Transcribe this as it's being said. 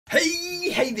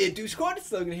Hey there, Do Squad.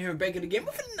 It's Logan here, back again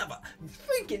with another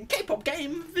freaking K-pop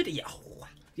game video.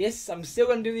 Yes, I'm still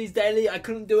gonna do these daily. I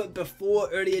couldn't do it before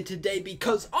earlier today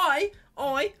because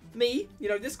me, you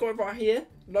know, this guy right here,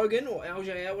 Logan or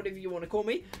LJL, whatever you want to call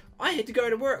me, I had to go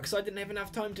to work, so I didn't have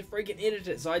enough time to freaking edit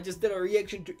it. So I just did a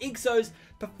reaction to EXO's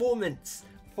performance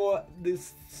for the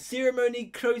ceremony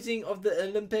closing of the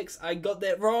Olympics. I got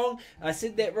that wrong. I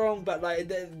said that wrong, but like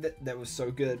that was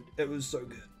so good. It was so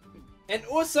good. And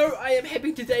also, I am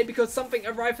happy today because something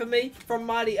arrived for me from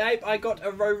Mighty Ape. I got a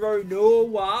Roro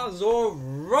Noir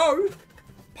Zoro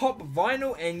pop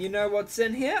vinyl, and you know what's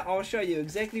in here? I'll show you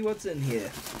exactly what's in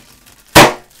here.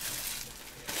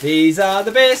 These are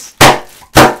the best.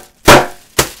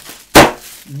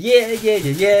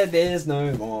 Yeah, there's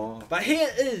no more. But here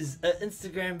is an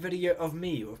Instagram video of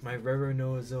me with my Roro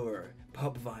Noir Zoro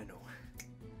pop vinyl.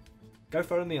 Go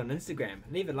follow me on Instagram.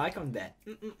 Leave a like on that.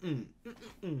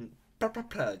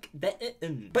 Plug that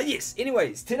in. But yes,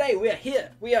 anyways, today we are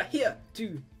here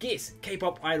to guess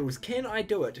K-pop idols. Can I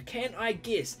do it? Can I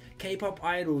guess K-pop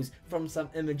idols from some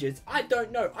images? I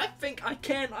don't know. I think I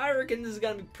can. I reckon this is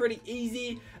gonna be pretty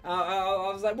easy.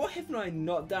 I was like, what haven't I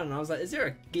not done? And I was like, is there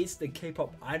a guess the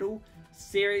K-pop idol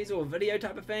series or video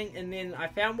type of thing? And then I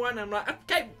found one. And I'm like,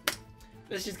 okay,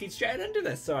 let's just get straight into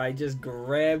this. So I just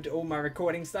grabbed all my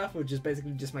recording stuff, which is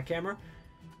basically just my camera.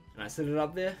 And I set it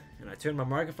up there, and I turned my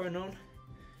microphone on.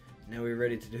 Now we're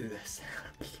ready to do this.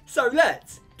 So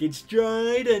let's get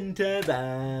straight into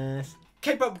this.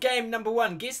 K-pop game number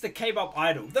 1. Guess the K-pop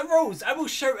idol. The rules. I will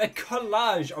show a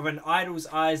collage of an idol's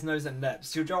eyes, nose, and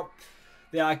lips. You'll drop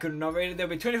the icon not ready. There'll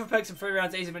be 24 picks and 3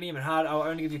 rounds, easy, medium, and hard. I'll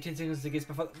only give you 10 seconds to guess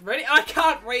before. Ready? I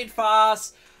can't read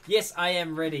fast. Yes, I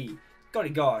am ready. Golly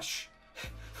gosh.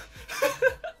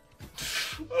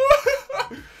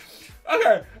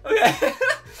 Okay.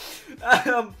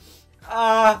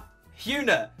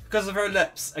 Hyuna, because of her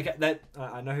lips. Okay,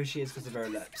 I know who she is because of her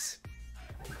lips.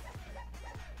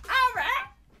 Alright.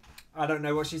 I don't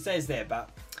know what she says there,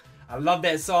 but I love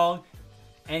that song.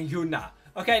 And Hyuna.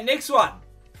 Okay, next one.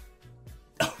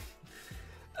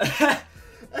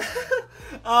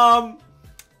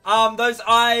 Those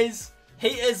eyes. He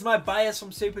is my bias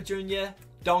from Super Junior,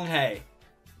 Donghae.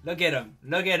 Look at him.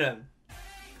 Look at him.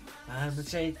 I'm a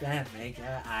shake that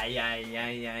maker.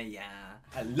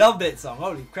 I love that song.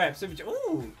 Holy crap. Super.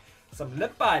 Ooh, some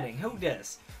lip biting. Who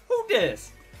this? Who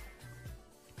this?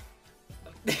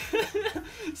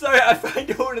 Sorry, I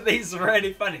find all of these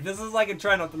really funny. This is like a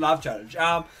try not to laugh challenge.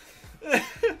 I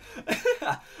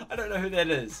don't know who that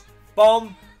is.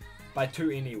 Bomb by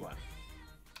 2NE1.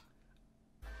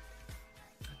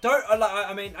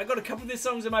 I mean, I got a couple of their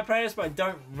songs in my playlist, but I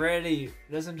don't really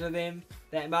listen to them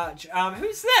that much.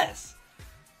 Who's this?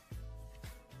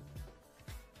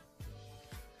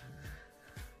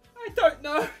 I don't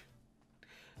know.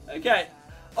 Okay.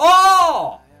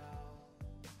 Oh!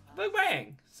 Big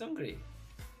Bang. Sungri.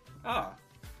 Oh.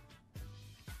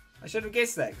 I should have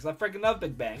guessed that because I freaking love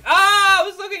Big Bang. Ah! I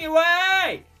was looking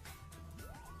away!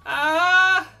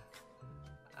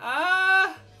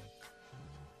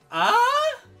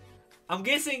 I'm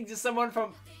guessing just someone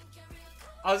from...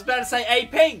 I was about to say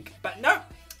A-Pink, but no.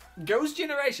 Girls'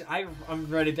 Generation. I'm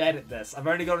really bad at this. I've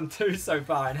only gotten 2 so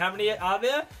far. And how many are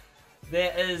there?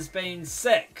 There has been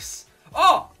 6.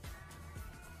 Oh!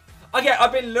 Okay,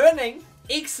 I've been learning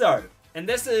EXO. And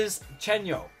this is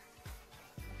Chanyeol.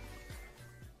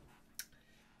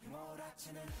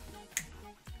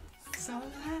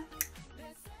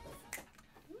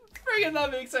 Freaking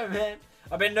love EXO, man.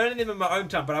 I've been learning them in my own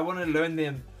time, but I want to learn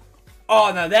them.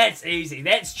 Oh no, that's easy.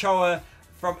 That's Choa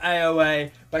from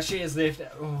AOA, but she has left.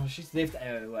 Oh, she's left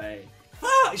AOA.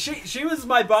 Ah, she was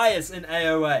my bias in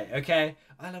AOA. Okay,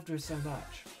 I loved her so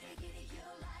much.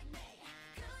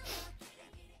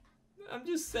 I'm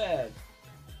just sad.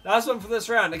 Last one for this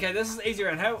round. Okay, this is an easy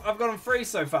round. I've gotten 3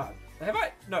 so far. Have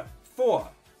I? No, 4.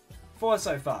 4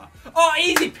 so far. Oh,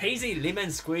 easy peasy, lemon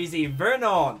squeezy,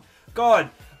 Vernon.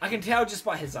 God, I can tell just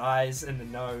by his eyes and the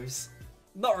nose.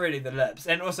 Not really the lips,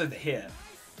 and also the hair.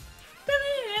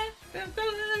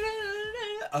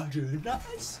 Oh,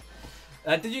 nice.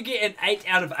 Did you get an 8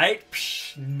 out of 8?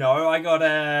 Psh, no, I got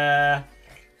a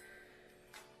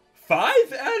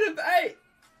 5 out of 8.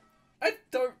 I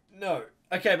don't know.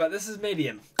 Okay, but this is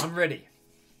medium. I'm ready.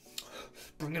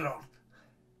 Bring it on.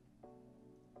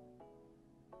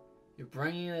 You're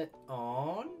bringing it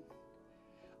on?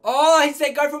 Oh, he's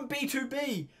that guy from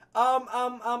B2B.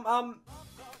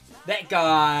 That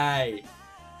guy.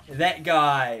 That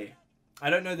guy. I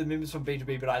don't know the members from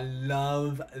B2B, but I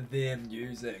love their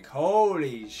music.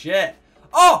 Holy shit.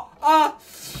 Oh,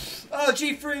 Oh,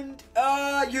 G friend,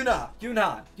 Yuna.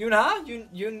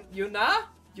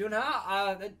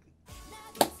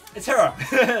 It's her.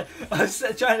 I was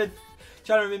trying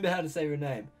to remember how to say her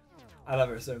name. I love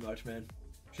her so much, man.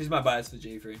 She's my bias for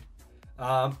G friend.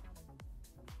 Who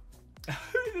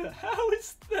the hell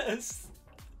is this?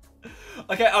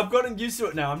 Okay, I've gotten used to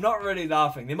it now. I'm not really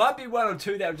laughing. There might be one or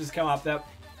two that have just come up that.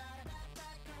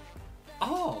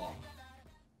 Oh,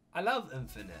 I love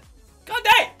Infinite. God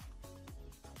dang!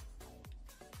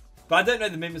 But I don't know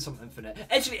the members from Infinite.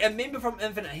 Actually, a member from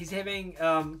Infinite, he's having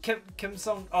Kim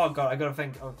Song. Oh god, I gotta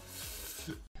think. Oh.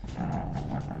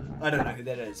 I don't know who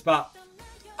that is, but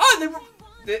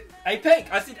they're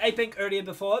A-Pink. I said A-Pink earlier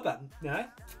before, but no,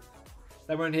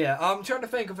 they weren't here. I'm trying to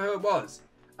think of who it was.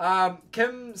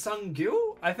 Kim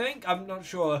Sung-gil, I think. I'm not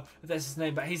sure if that's his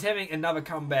name, but he's having another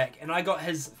comeback, and I got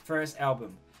his first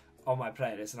album on my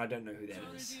playlist, and I don't know who that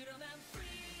is.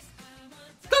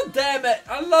 God damn it!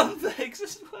 I love things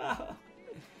as well.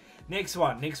 Next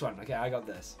one. Okay, I got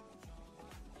this.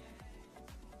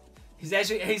 He's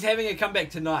having a comeback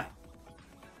tonight.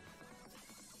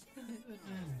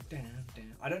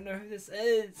 I don't know who this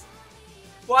is.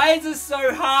 Why is this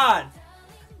so hard?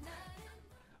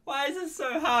 Why is this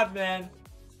so hard, man?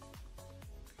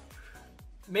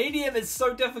 Medium is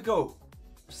so difficult.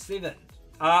 7.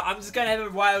 I'm just gonna have a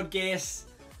wild guess.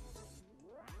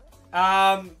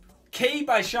 Key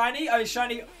by Shiny. Oh,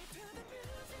 Shiny.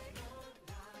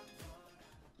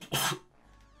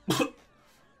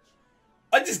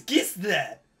 I just guessed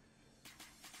that.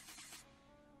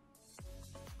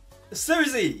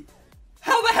 Susie.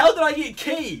 How the hell did I get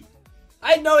Key?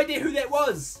 I had no idea who that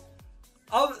was.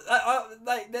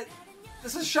 Like that.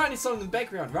 This is a Shiny song in the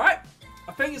background, right?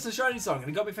 I think it's a Shiny song, and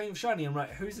it got me thinking of Shiny. I'm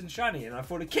like, who's in Shiny? And I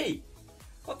thought a Key.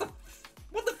 What?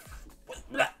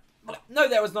 No,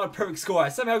 that was not a perfect score. I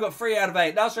somehow got 3 out of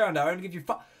 8. Last round, I only give you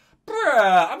 5.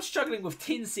 Bruh, I'm struggling with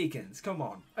 10 seconds. Come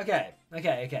on. Okay.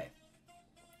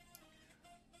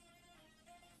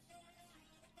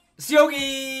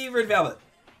 Seogi Red Velvet.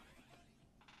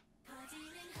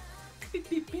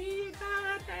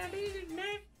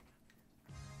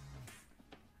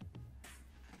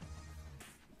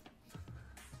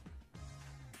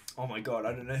 Oh my god,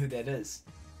 I don't know who that is.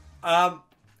 Oh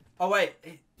wait.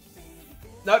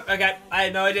 Nope, okay. I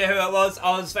had no idea who it was.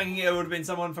 I was thinking it would have been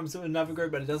someone from another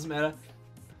group, but it doesn't matter.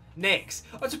 Next.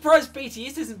 I'm surprised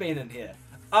BTS hasn't been in here.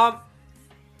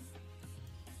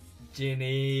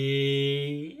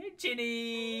 Jenny.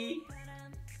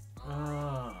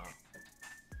 Oh.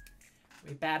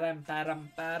 We bottom.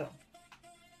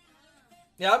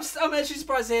 Yeah, I'm actually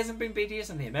surprised there hasn't been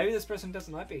BTS in here. Maybe this person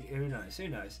doesn't like BTS. Who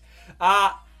knows?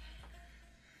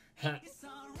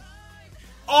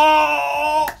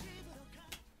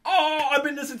 Oh, I've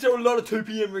been listening to a lot of 2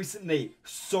 PM recently.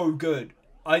 So good.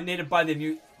 I need to buy the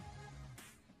new.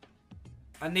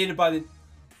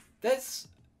 That's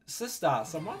Sister.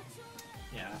 Someone?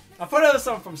 Yeah. I thought it was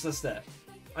someone from Sister.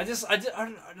 I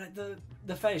don't know.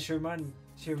 The face. She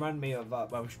reminded me of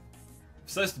well,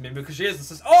 Sister member because she is the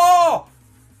sister. Oh,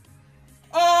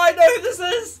 I know who this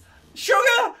is.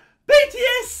 Sugar.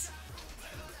 BTS.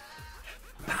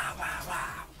 Wow.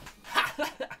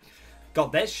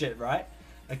 Got that shit right.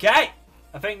 Okay,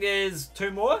 I think there's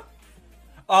 2 more.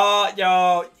 Oh,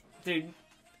 yo, dude,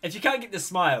 if you can't get the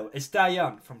smile, it's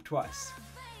Young from Twice.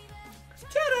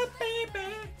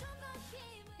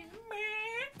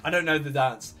 I don't know the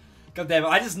dance. God damn it,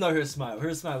 I just know her smile.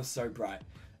 Her smile is so bright.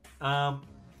 Let's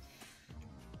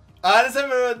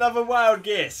have another wild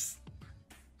guess.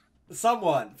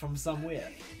 Someone from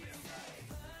somewhere.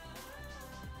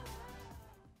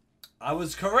 I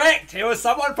was correct. It was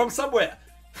someone from somewhere.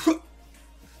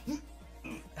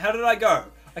 How did I go?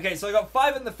 Okay, so I got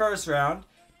 5 in the first round,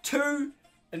 2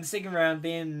 in the second round,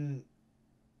 then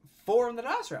 4 in the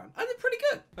last round. I did pretty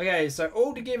good. Okay, so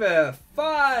altogether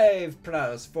 5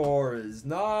 plus 4 is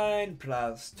 9,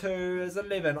 plus 2 is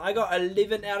 11. I got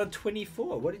 11 out of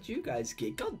 24. What did you guys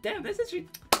get? God damn, that's actually...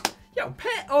 Yo,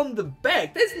 pat on the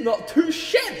back. That's not too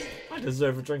shabby. I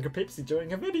deserve a drink of Pepsi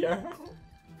during a video.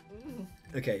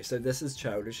 Okay, so this is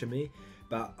childish of me,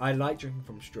 but I like drinking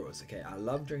from straws, okay? I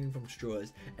love drinking from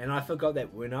straws, and I forgot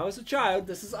that when I was a child,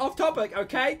 this is off topic,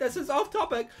 okay? This is off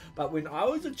topic, but when I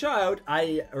was a child,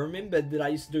 I remembered that I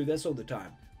used to do this all the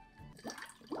time.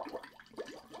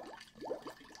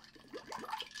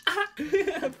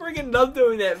 I freaking love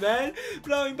doing that, man.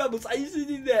 Blowing bubbles. I used to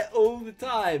do that all the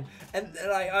time. And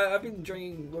like I've been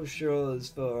drinking with straws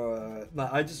for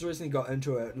like I just recently got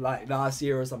into it like last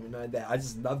year or something like that. I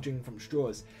just love drinking from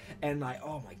straws. And like,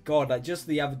 oh my god, like just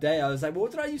the other day I was like, well,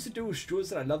 what did I used to do with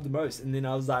straws that I love the most? And then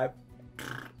I was like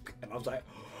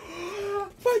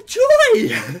My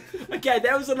joy! Okay,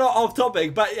 that was a lot off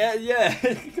topic, but yeah.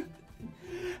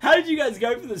 How did you guys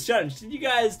go for this challenge? Did you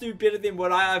guys do better than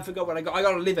what I forgot what I got? I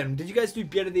got 11. Did you guys do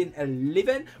better than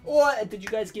 11? Or did you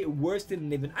guys get worse than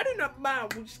 11? I do not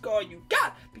mind which score you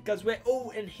got, because we're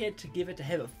all in here together to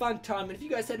have a fun time. And if you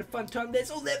guys had a fun time, that's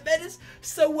all that matters.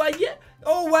 So, yeah.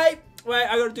 Oh, wait,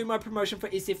 I gotta do my promotion for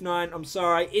SF9. I'm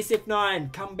sorry.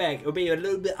 SF9, come back. It'll be a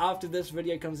little bit after this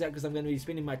video comes out, because I'm going to be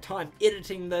spending my time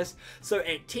editing this. So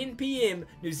at 10 PM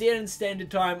New Zealand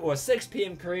Standard Time, or 6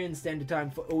 PM Korean Standard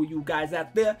Time for all you guys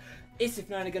out there,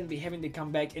 SF9 are going to be having to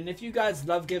come back. And if you guys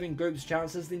love giving groups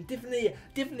chances, then definitely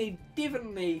give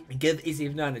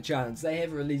SF9 a chance. They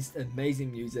have released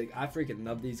amazing music. I freaking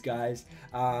love these guys.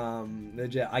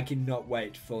 Legit, I cannot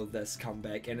wait for this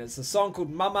comeback. And it's a song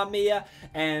called Mamma Mia,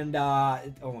 and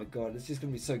oh my god, it's just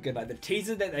going to be so good. Like, the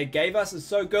teaser that they gave us is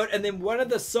so good. And then one of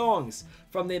the songs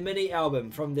from their mini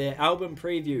album, from their album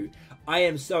preview, I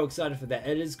am so excited for that.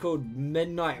 It is called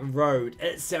Midnight Road.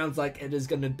 It sounds like it is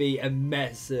going to be a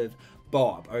massive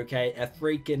bop, okay? A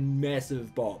freaking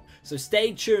massive bop. So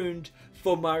stay tuned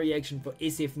for my reaction for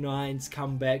SF9's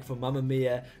comeback for Mamma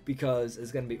Mia, because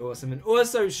it's going to be awesome. And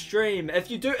also stream, if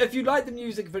you like the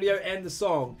music video and the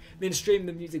song, then stream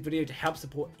the music video to help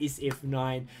support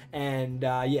SF9. And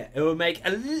yeah, it will make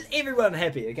everyone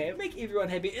happy, okay? It'll make everyone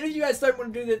happy. And if you guys don't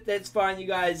want to do that, that's fine. You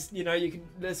guys, you know, you can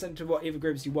listen to whatever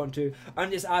groups you want to. I'm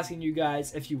just asking you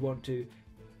guys if you want to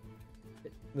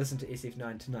listen to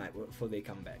SF9 tonight for their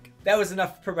comeback. That was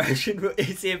enough promotion for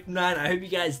SF9. I hope you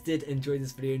guys did enjoy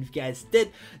this video, and if you guys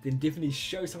did, then definitely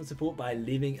show some support by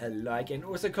leaving a like, and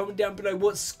also comment down below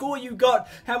what score you got,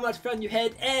 how much fun you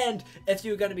had, and if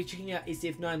you're going to be checking out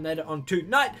SF9 later on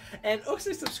tonight. And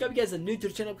also subscribe if you guys are new to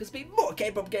the channel, because there'll be more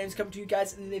K-pop games coming to you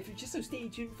guys in the near future, so stay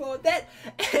tuned for that.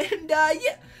 And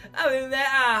yeah, other than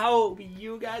that, I hope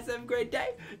you guys have a great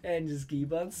day, and just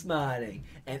keep on smiling.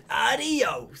 And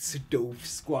adios, Doof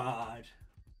Squad.